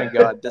 Oh my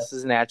God, this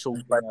is an actual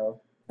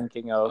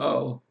thinking of.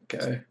 Oh,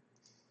 okay.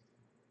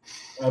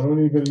 I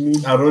don't even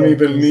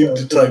need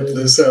to type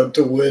this out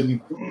to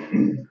win.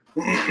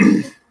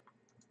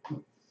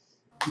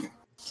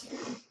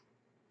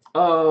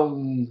 I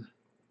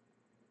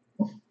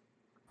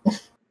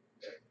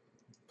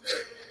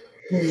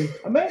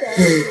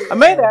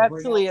might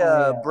actually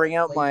bring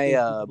out my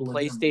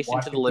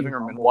PlayStation to the living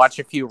room and watch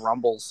a few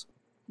Rumbles.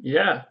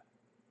 Yeah.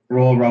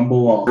 Roll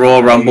Rumble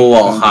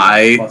while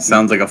high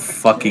sounds like a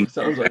fucking.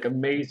 Sounds like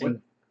amazing.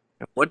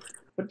 What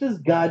does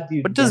God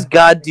do? What does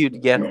God do to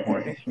get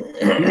horny?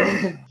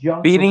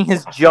 Beating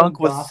his junk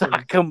with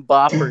sock'em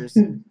boppers.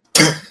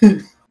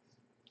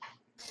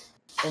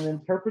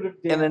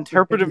 An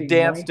interpretive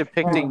dance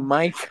depicting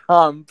my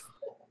Kampf.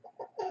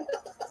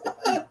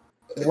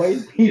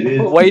 White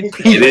people.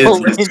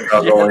 It is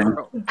struggling.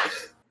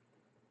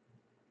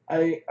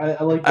 I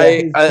like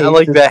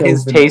that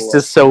his taste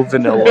is so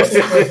vanilla.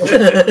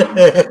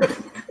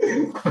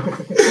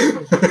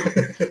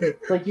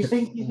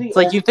 It's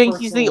like you think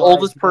he's the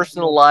oldest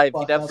person alive.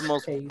 He'd have the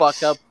most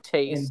fuck up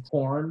taste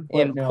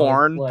in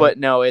porn, but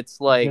no, it's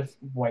like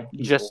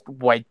just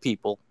white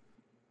people.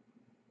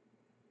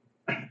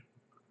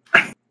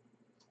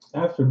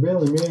 After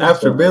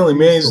Billy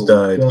Mays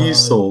died, he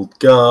sold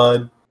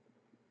God.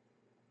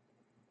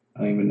 I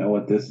don't even know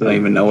what this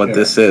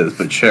is,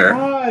 but sure.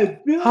 Hi,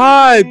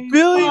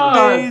 Billy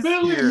Mays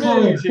here.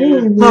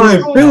 Hi,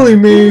 Billy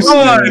Mays.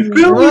 I'm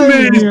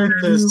here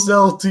to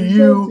sell to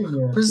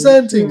you,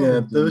 presenting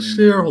at the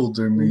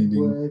shareholder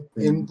meeting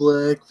in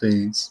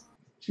blackface.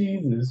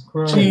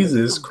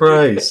 Jesus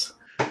Christ.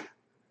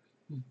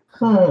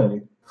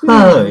 Hi,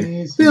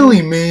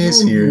 Billy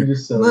Mays here.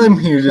 I'm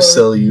here to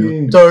sell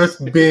you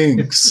Darth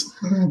Binks.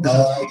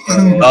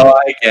 Oh,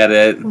 I get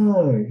it.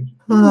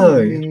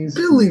 Hi,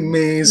 Billy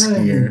Mays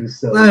here.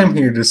 I'm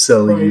here to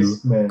sell you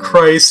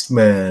Christ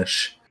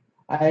Mash.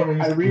 I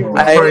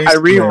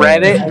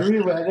reread it,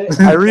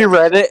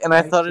 and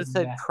I thought it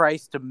said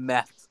Christ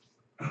Meth.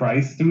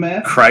 Christ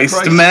Meth?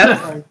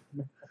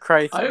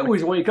 I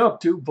always wake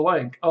up to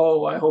blank.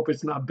 Oh, I hope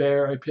it's not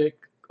Bear. I pick.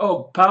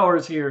 Oh,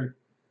 Power's here,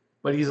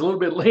 but he's a little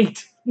bit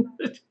late.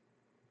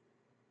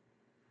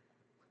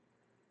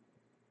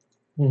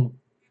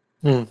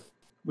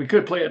 We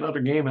could play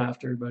another game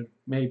after, but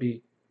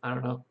maybe. I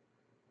don't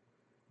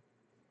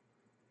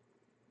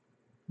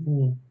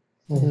know.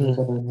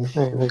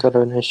 I got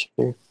an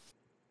issue.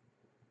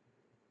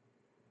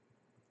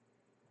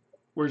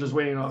 We're just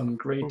waiting on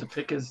Gray to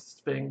pick his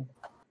thing.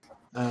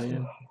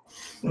 Yeah.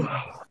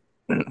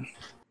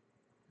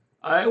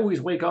 I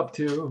always wake up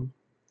to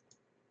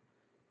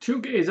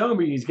 2K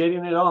Zombies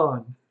getting it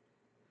on.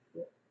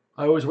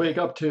 I always wake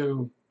up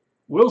to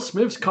Will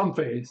Smith's cum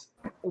face.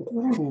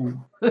 Ooh.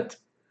 I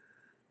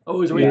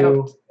always wake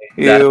up.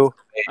 I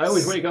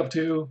always wake up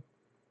to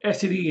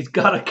STDs.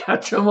 Gotta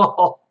catch them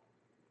all.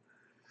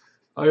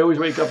 I always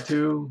wake up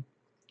to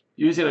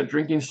using a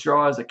drinking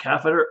straw as a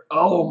catheter.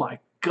 Oh my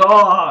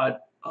god!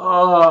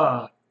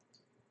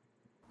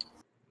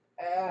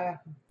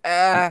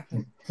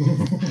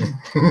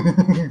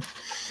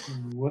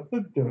 What's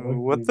the dog?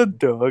 What's the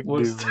dog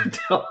What's the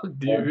dog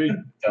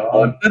doing?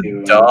 What's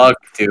the dog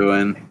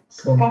doing?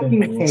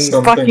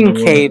 Fucking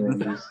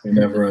Caden.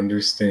 Never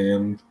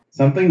understand.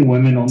 Something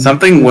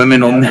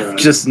women will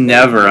just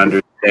never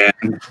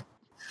understand.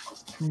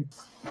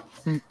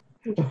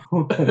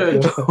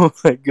 Oh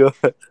my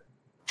god.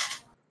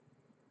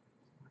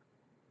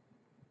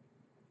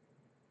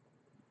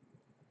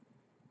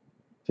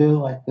 Feel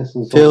like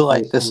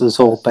this is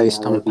all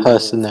based on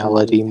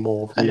personality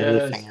more than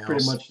anything else.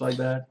 Pretty much like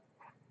that.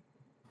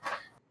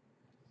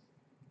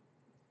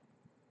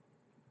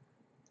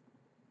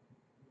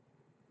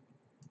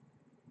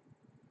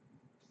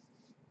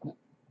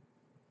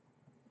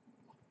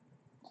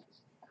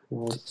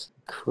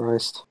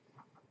 Christ.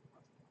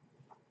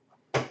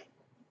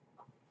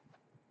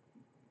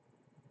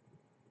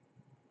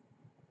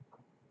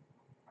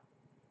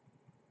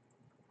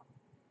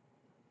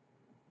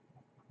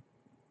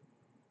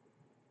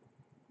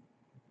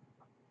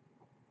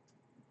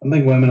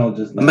 Something women will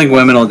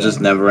just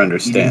never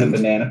understand.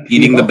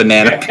 Eating the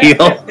banana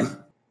peel.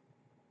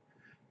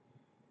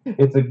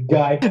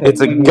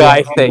 It's a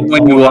guy thing.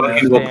 When you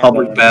walk into a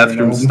public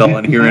bathroom stall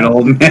and hear an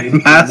old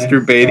man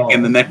masturbating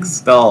in the next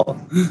stall.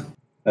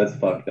 That's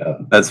fucked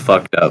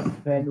up.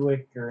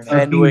 Fenwick Gurney.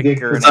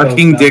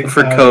 Sucking dick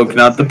for Coke,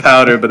 not the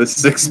powder, but a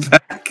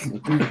 6-pack.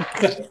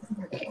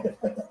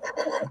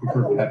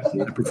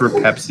 I prefer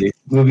Pepsi.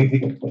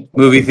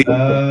 Movie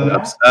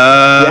theater.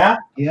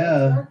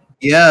 Yeah.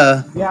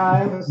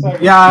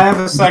 I have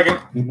a second.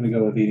 I'm gonna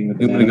go with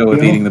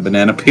eating the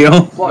banana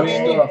peel. Fuck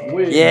stuff.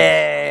 Win.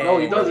 Yeah. No,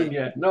 he doesn't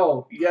yet.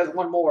 No, he has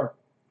one more.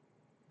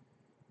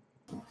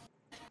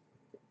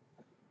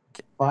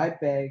 5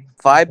 bags.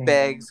 5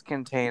 bags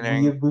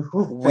containing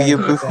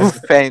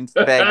Weeaboo faint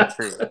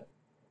faggotry.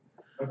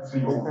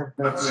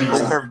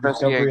 Police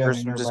investigating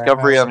some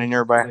discovery on a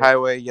nearby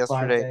highway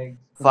yesterday.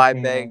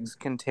 5 bags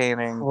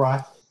containing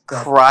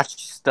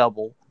crotch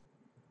stubble.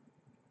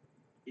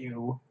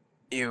 Ew.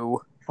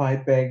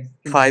 5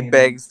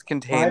 bags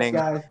containing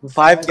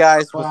 5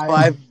 guys with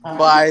 5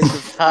 buys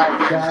of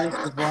time.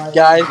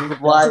 Guys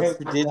with lives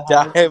who did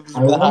die of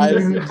the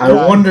highs. I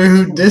wonder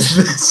who did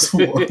this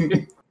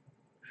one.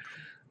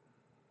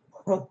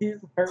 Police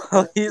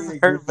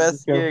are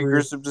investigating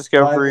gruesome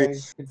discovery.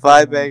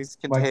 5 bags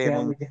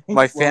containing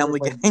my family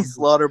getting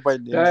slaughtered by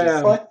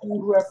ninjas. Damn.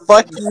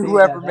 Fuck you,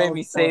 whoever made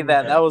me say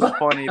that. That was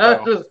funny,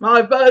 That's though. just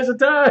 5 bags of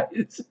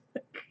ties.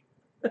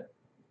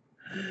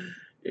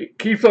 It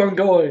keeps on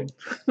going.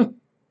 You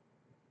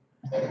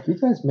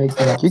guys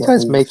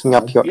making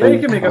up your Yeah, own you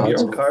can make up your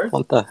cards? own card.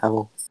 What the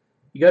hell?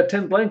 You got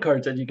 10 blank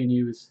cards that you can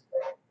use.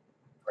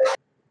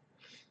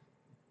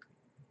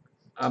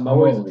 I'm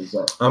always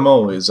up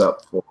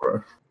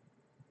for.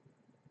 I'm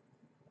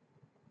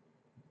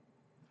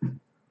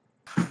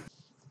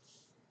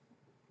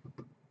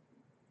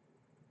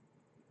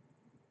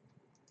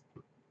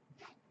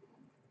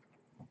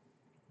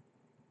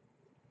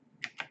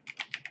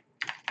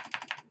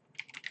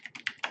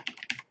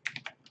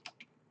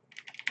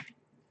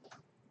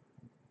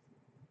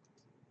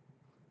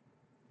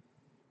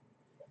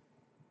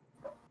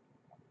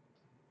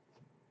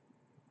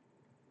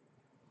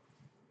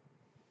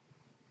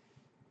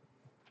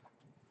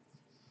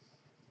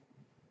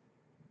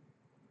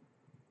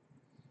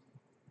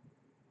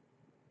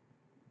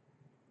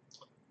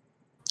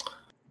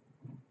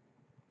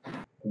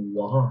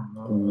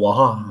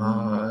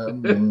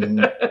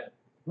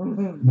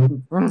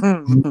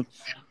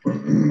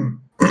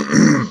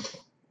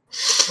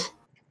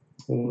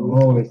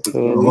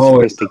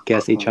always supposed to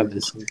guess each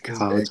other's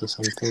cards or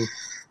something.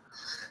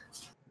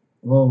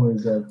 I'm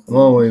always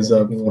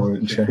up for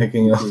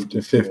checking off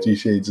to 50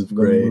 Shades of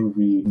Grey,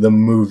 the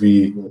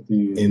movie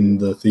in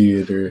the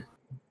theater.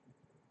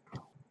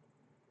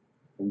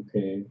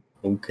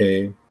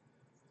 Okay.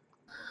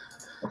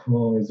 I'm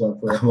always up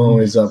for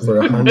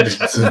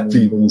hundreds of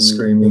people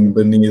screaming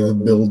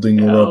beneath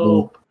building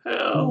rubble.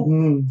 Help.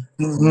 I'm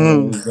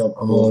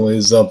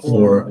always up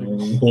for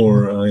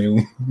Horror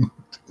Island.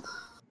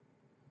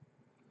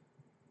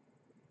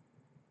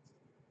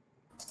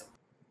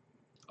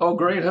 Oh,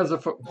 great has a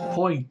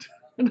point.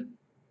 I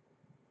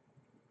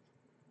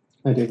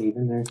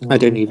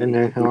don't even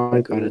know how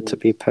I got it, to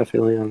be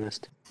perfectly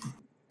honest.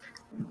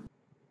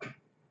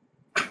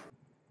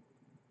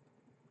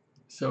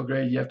 So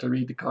great, you have to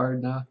read the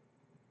card now.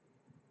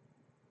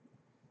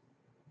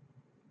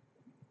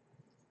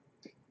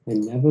 I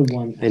never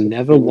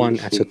won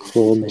at a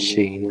claw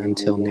machine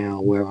until now,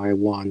 where I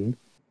won.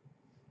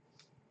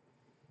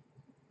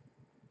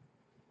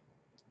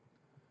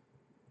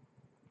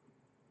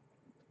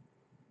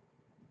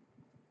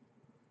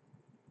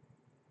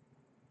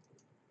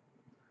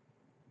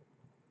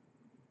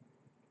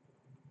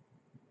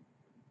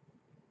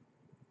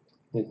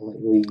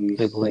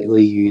 I've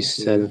lately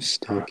used set of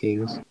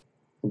stockings,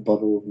 a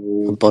bottle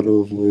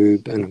of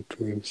lube, and a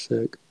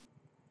broomstick.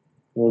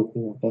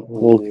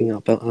 Walking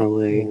up an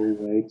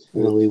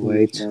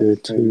alleyway to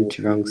two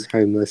drunks,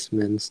 homeless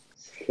men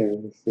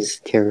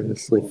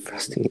carelessly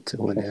thrusting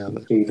into an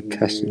hour, a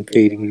passion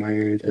feeding my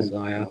own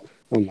desire.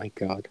 Oh my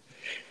god.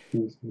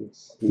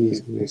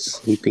 These are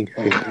sleeping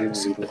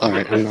homeless.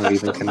 Alright, I'm not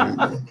even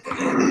gonna...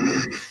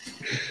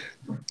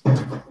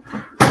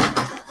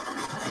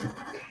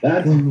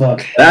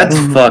 That's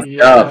fucked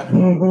up.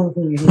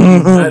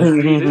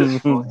 It is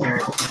fucked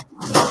up.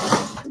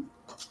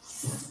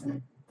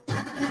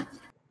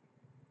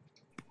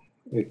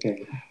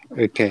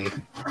 Okay.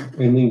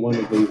 Only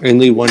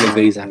one of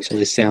these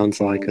actually sounds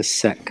like a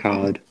set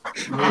card.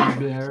 Really,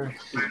 Bear.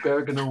 Is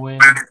Bear gonna win?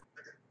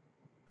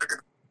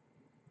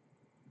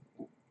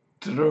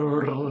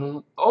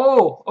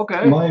 Oh,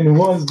 okay. Mine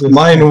was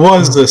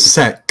the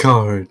set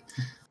card.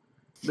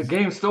 The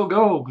game still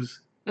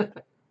goes.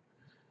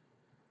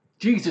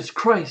 Jesus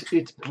Christ,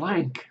 it's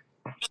blank.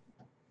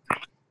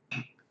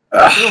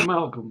 So,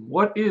 Malcolm,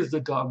 what is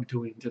the dog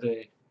doing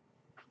today?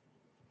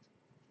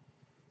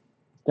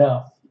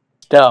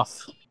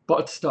 Stuff.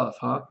 Butt stuff,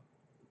 huh?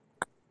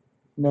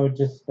 No,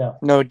 just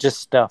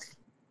stuff.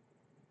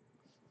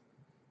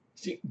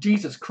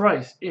 Jesus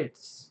Christ,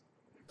 it's...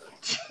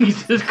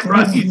 Jesus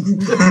Christ.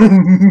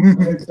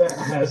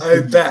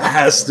 That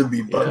has to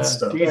be butt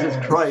stuff. Jesus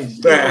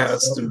Christ. That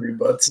has to be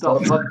butt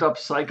stuff. The fucked up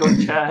psycho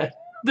chat.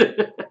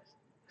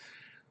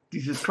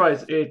 Jesus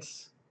Christ,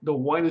 it's the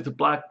white is the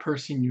black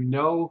person you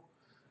know.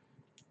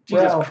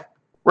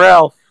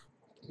 Ralph.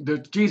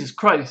 Jesus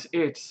Christ,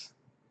 it's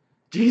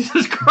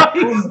Jesus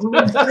Christ.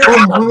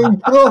 Oh my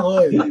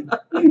god.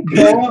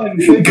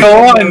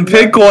 Go on,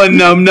 pick one,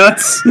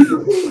 numbnuts.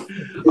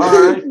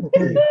 Alright.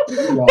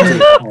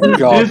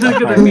 This is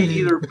gonna be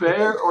either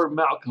Bear or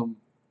Malcolm.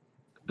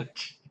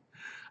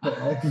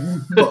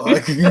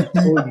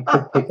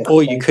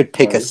 Or you could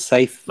pick a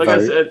safe vote. Like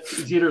I said,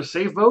 it's either a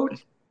safe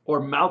vote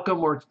or Malcolm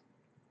or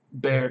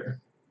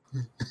Bear.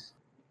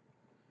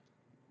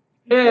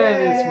 And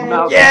it's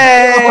Malcolm.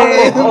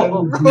 Yay!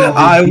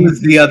 I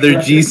was the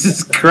other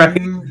Jesus Christ.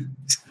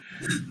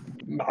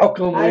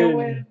 Malcolm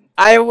wins.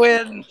 I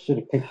win. Should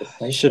have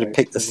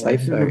picked the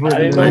cipher. I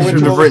didn't know I which should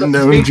one have was written the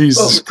down fake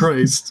Jesus vote.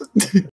 Christ.